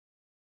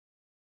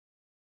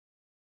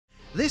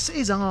This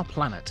is our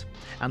planet,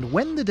 and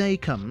when the day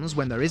comes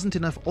when there isn't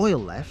enough oil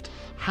left,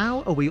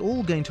 how are we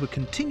all going to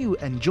continue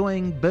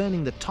enjoying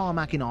burning the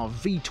tarmac in our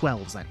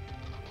V12s then?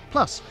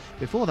 Plus,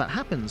 before that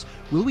happens,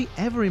 will we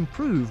ever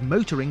improve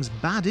motoring's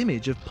bad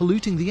image of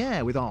polluting the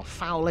air with our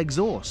foul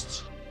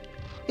exhausts?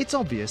 It's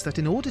obvious that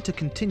in order to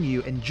continue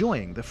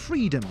enjoying the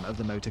freedom of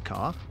the motor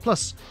car,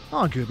 plus,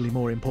 arguably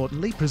more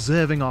importantly,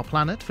 preserving our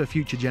planet for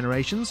future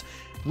generations,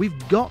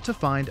 we've got to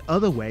find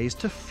other ways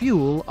to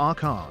fuel our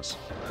cars.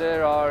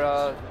 There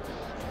are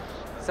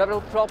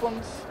several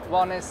problems.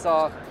 One is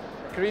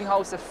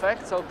greenhouse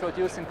effect, so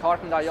producing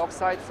carbon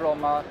dioxide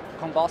from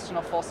combustion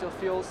of fossil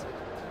fuels.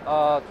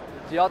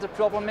 The other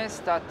problem is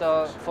that,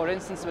 for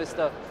instance, with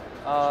the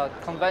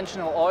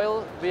conventional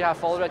oil, we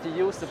have already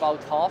used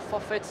about half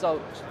of it,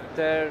 so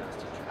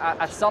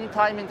at some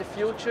time in the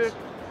future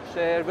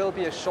there will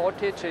be a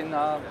shortage in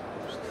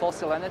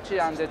fossil energy,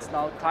 and it's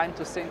now time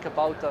to think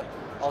about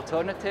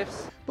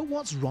alternatives. But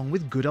what's wrong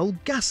with good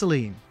old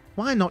gasoline?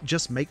 Why not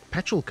just make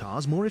petrol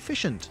cars more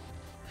efficient?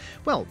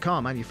 Well,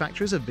 car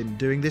manufacturers have been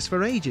doing this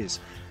for ages,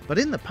 but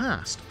in the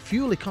past,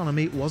 fuel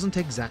economy wasn't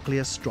exactly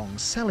a strong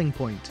selling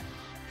point.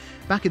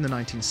 Back in the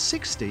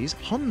 1960s,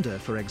 Honda,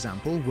 for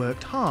example,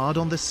 worked hard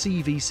on the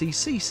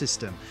CVCC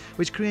system,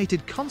 which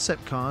created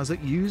concept cars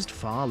that used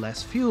far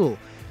less fuel.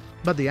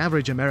 But the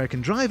average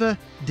American driver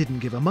didn't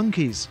give a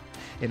monkeys.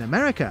 In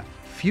America,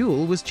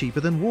 fuel was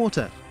cheaper than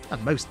water,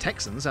 and most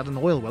Texans had an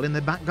oil well in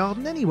their back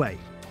garden anyway.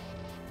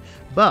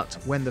 But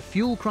when the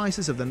fuel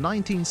crisis of the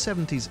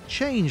 1970s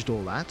changed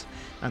all that,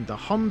 and the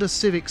Honda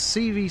Civic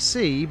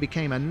CVC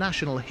became a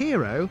national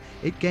hero,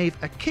 it gave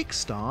a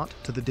kickstart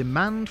to the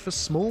demand for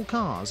small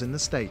cars in the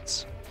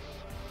States.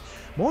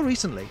 More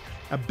recently,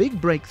 a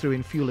big breakthrough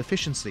in fuel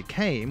efficiency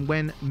came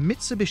when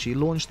Mitsubishi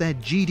launched their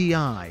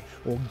GDI,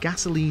 or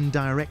Gasoline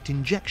Direct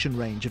Injection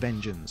range of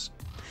engines.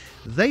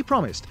 They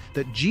promised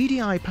that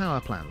GDI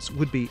power plants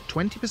would be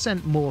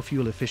 20% more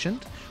fuel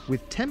efficient,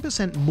 with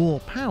 10% more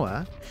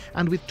power,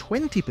 and with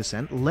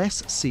 20%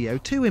 less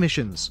CO2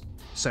 emissions.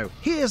 So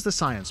here's the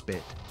science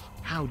bit.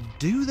 How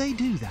do they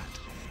do that?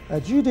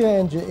 A GDI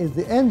engine is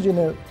the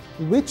engine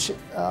which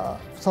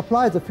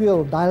supplies the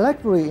fuel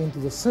directly into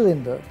the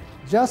cylinder,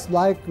 just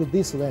like the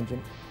diesel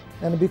engine.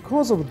 And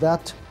because of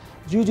that,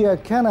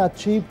 GDI can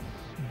achieve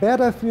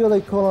better fuel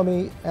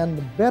economy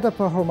and better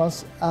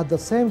performance at the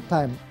same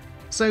time.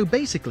 So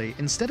basically,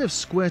 instead of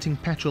squirting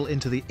petrol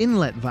into the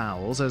inlet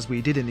valves as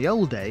we did in the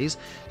old days,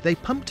 they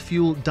pumped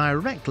fuel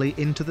directly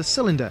into the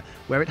cylinder,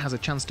 where it has a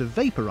chance to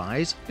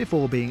vaporize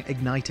before being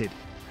ignited.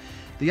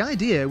 The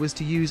idea was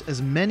to use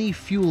as many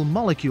fuel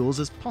molecules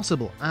as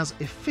possible, as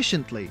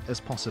efficiently as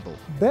possible.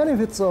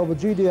 Benefits of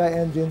GDI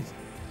engines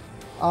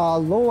are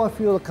lower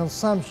fuel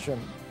consumption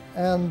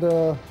and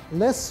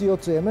less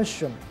CO2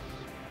 emission.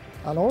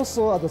 And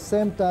also at the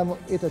same time,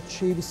 it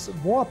achieves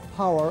more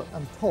power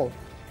and torque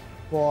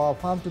for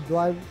farm to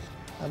drive,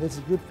 and it's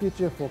a good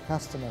feature for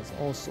customers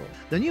also.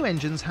 The new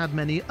engines had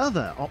many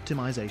other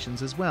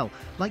optimizations as well,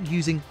 like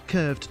using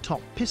curved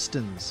top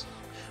pistons.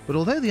 But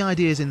although the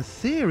ideas in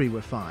theory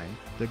were fine,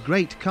 the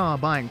great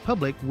car-buying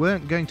public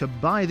weren't going to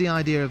buy the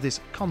idea of this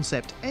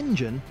concept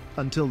engine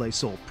until they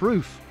saw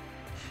proof.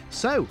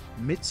 So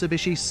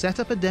Mitsubishi set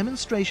up a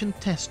demonstration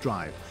test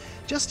drive,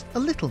 just a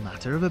little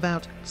matter of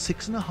about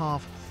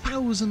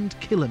 6,500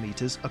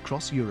 kilometers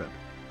across Europe.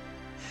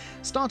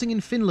 Starting in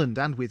Finland,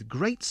 and with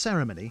great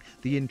ceremony,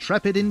 the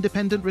intrepid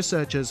independent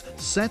researchers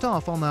set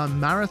off on a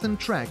marathon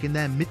trek in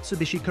their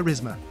Mitsubishi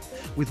Charisma,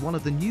 with one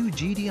of the new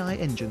GDI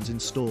engines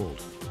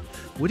installed.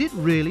 Would it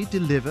really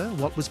deliver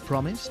what was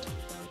promised?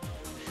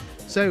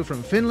 So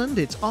from Finland,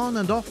 it's on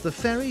and off the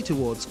ferry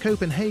towards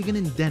Copenhagen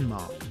in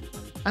Denmark.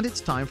 And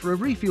it's time for a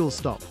refuel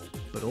stop,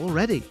 but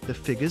already the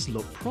figures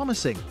look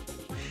promising.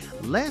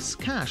 Less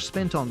cash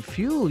spent on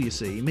fuel, you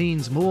see,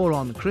 means more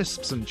on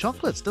crisps and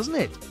chocolates, doesn't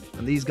it?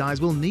 And these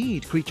guys will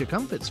need creature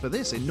comforts for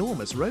this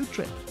enormous road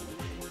trip.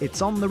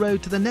 It's on the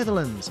road to the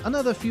Netherlands,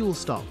 another fuel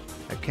stop,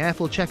 a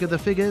careful check of the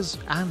figures,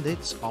 and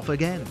it's off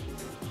again.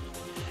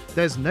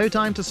 There's no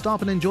time to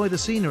stop and enjoy the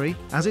scenery,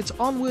 as it's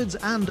onwards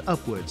and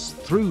upwards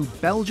through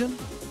Belgium,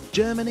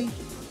 Germany,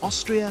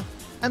 Austria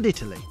and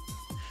Italy.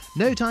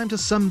 No time to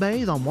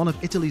sunbathe on one of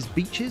Italy's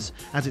beaches,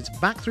 as it's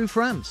back through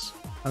France,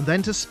 and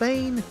then to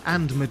Spain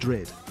and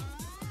Madrid.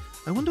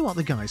 I wonder what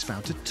the guys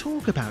found to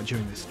talk about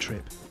during this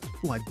trip.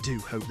 Oh, I do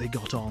hope they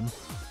got on.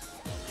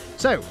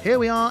 So here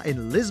we are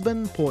in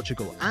Lisbon,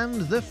 Portugal,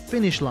 and the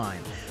finish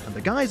line, and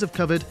the guys have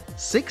covered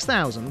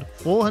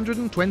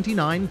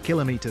 6,429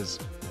 kilometres.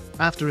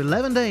 After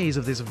 11 days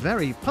of this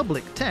very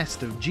public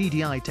test of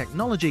GDI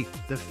technology,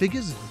 the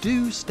figures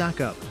do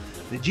stack up.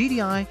 The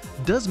GDI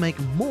does make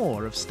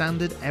more of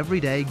standard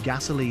everyday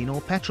gasoline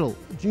or petrol.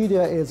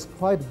 GDI is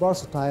quite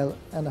versatile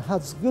and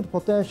has good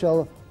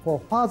potential for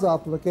further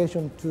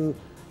application to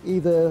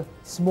either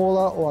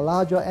smaller or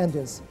larger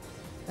engines.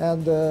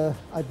 And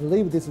I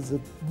believe this is a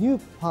new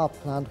power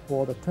plant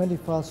for the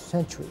 21st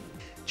century.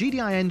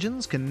 GDI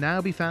engines can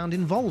now be found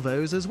in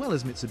Volvos as well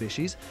as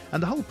Mitsubishis,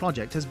 and the whole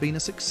project has been a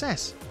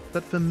success.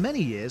 But for many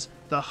years,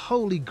 the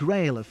holy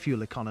grail of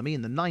fuel economy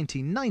in the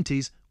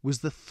 1990s was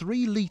the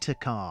 3-litre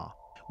car.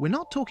 We're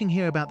not talking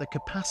here about the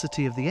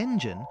capacity of the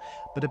engine,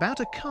 but about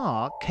a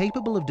car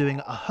capable of doing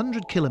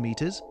 100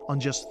 kilometres on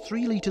just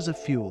 3 litres of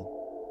fuel.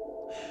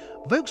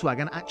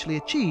 Volkswagen actually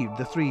achieved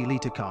the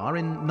 3-litre car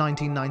in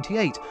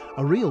 1998,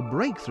 a real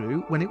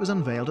breakthrough when it was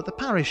unveiled at the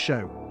Paris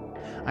show.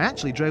 I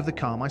actually drove the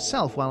car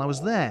myself while I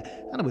was there,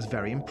 and I was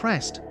very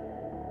impressed.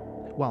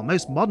 While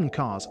most modern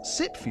cars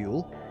sip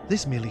fuel,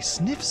 this merely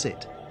sniffs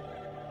it.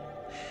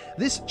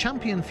 This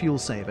champion fuel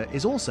saver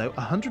is also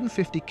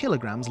 150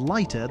 kilograms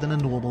lighter than a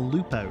normal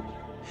Lupo.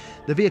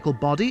 The vehicle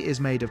body is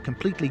made of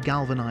completely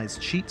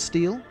galvanized sheet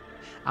steel.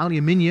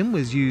 Aluminium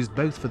was used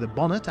both for the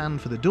bonnet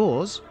and for the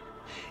doors.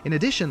 In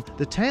addition,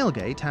 the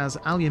tailgate has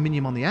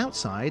aluminium on the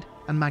outside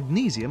and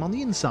magnesium on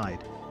the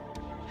inside.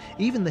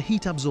 Even the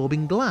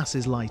heat-absorbing glass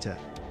is lighter.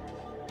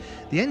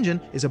 The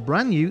engine is a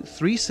brand new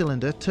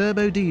 3-cylinder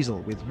turbo diesel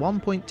with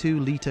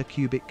 1.2-litre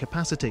cubic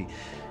capacity,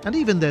 and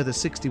even though the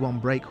 61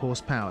 brake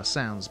horsepower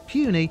sounds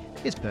puny,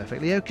 it's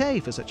perfectly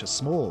okay for such a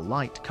small,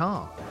 light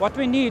car. What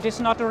we need is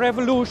not a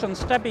revolution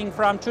stepping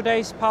from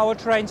today's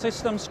powertrain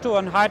systems to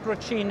a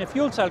hydrogen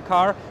fuel cell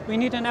car. We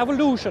need an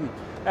evolution.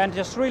 And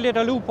just really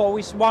the Lupo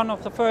is one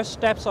of the first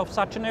steps of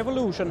such an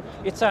evolution.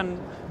 It's a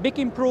big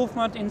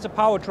improvement in the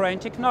powertrain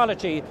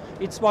technology.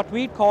 It's what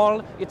we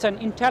call, it's an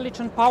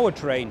intelligent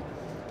powertrain,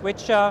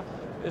 which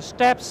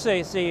steps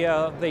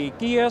the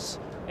gears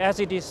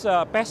as it is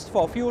best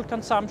for fuel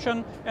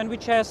consumption, and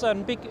which has a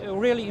big,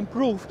 really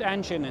improved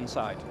engine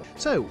inside.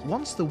 So,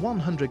 once the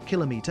 100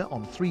 kilometre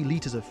on 3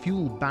 litres of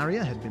fuel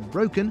barrier had been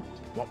broken,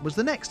 what was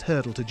the next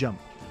hurdle to jump?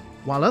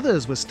 While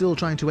others were still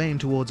trying to aim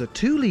towards a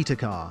 2-litre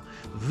car,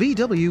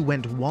 VW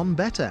went one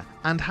better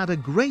and had a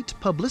great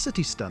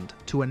publicity stunt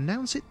to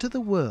announce it to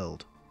the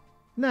world.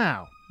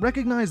 Now,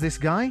 recognise this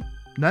guy?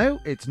 No,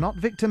 it's not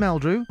Victor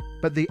Meldrew,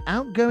 but the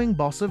outgoing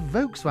boss of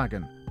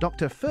Volkswagen,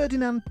 Dr.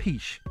 Ferdinand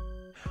Piëch.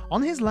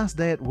 On his last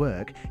day at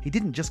work, he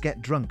didn't just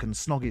get drunk and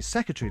snog his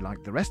secretary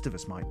like the rest of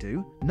us might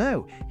do.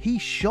 No, he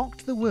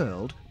shocked the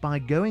world by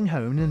going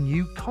home in a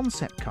new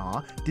concept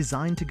car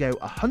designed to go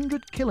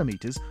 100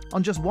 kilometres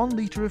on just 1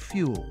 litre of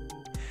fuel.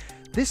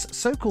 This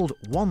so-called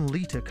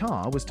 1-litre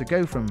car was to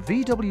go from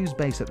VW's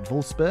base at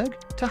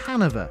Wolfsburg to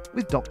Hanover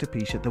with Dr.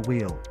 Piëch at the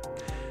wheel.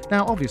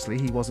 Now obviously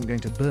he wasn't going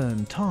to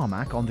burn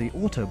tarmac on the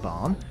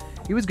Autobahn.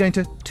 He was going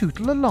to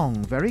tootle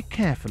along very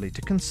carefully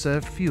to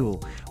conserve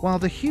fuel, while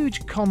the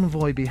huge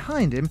convoy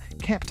behind him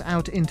kept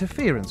out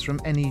interference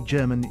from any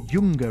German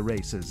Junge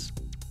racers.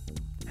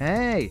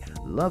 Hey,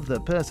 love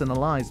the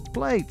personalised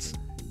plates!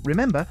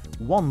 Remember,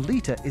 1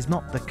 litre is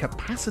not the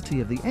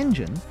capacity of the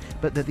engine,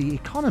 but that the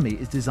economy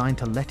is designed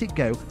to let it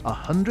go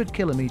 100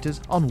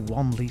 kilometres on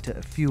 1 litre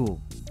of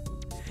fuel.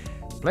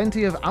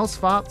 Plenty of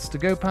Ausfahrts to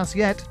go past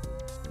yet.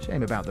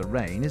 Shame about the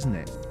rain, isn't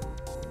it?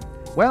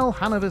 Well,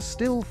 Hanover's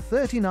still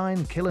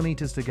 39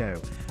 kilometres to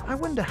go. I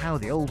wonder how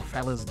the old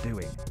fella's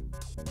doing.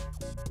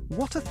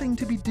 What a thing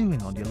to be doing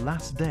on your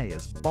last day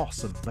as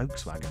boss of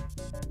Volkswagen.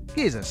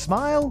 Here's a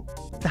smile.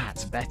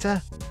 That's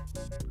better.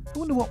 I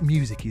wonder what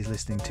music he's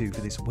listening to for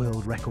this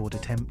world record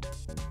attempt.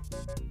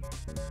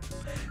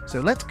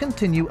 So let's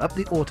continue up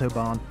the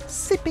Autobahn,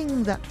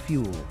 sipping that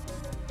fuel.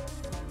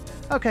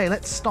 Okay,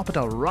 let's stop at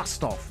a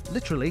Rostov,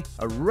 literally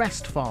a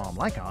rest farm,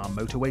 like our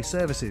motorway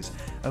services.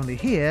 Only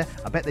here,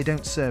 I bet they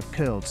don't serve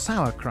curled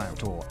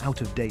sauerkraut or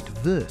out-of-date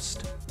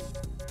Wurst.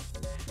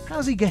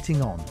 How's he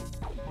getting on?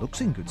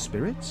 Looks in good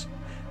spirits.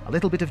 A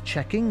little bit of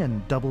checking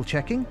and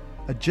double-checking.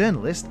 A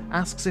journalist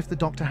asks if the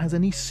doctor has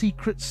any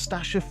secret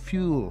stash of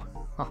fuel.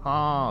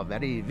 Haha,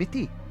 very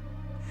witty.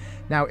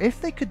 Now, if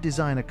they could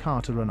design a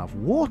car to run off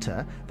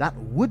water, that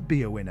would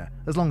be a winner,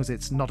 as long as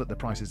it's not at the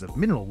prices of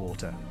mineral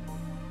water.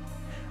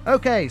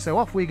 Okay, so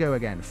off we go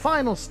again.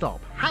 Final stop,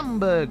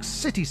 Hamburg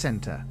city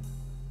centre.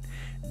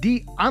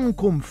 Die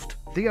Ankunft,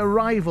 the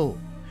arrival,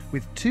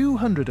 with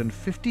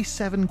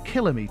 257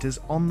 kilometres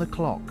on the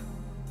clock.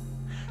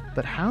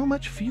 But how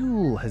much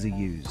fuel has he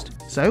used?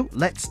 So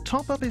let's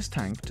top up his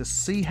tank to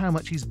see how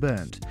much he's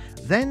burnt.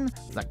 Then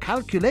the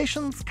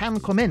calculations can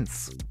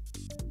commence.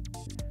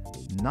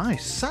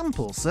 Nice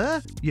sample,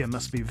 sir. You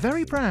must be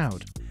very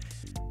proud.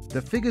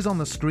 The figures on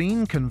the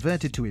screen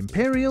converted to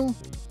imperial.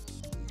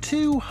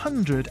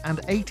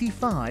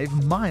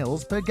 285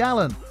 miles per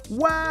gallon.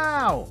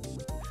 Wow!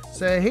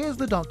 So here's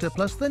the doctor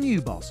plus the new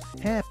boss,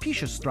 Herr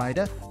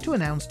Piëch, to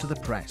announce to the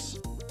press.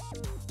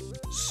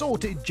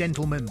 Sorted,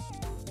 gentlemen.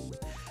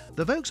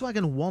 The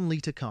Volkswagen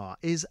 1-litre car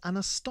is an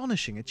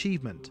astonishing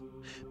achievement,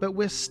 but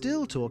we're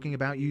still talking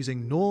about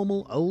using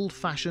normal,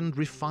 old-fashioned,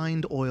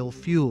 refined oil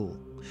fuel.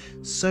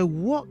 So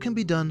what can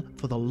be done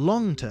for the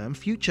long-term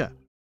future?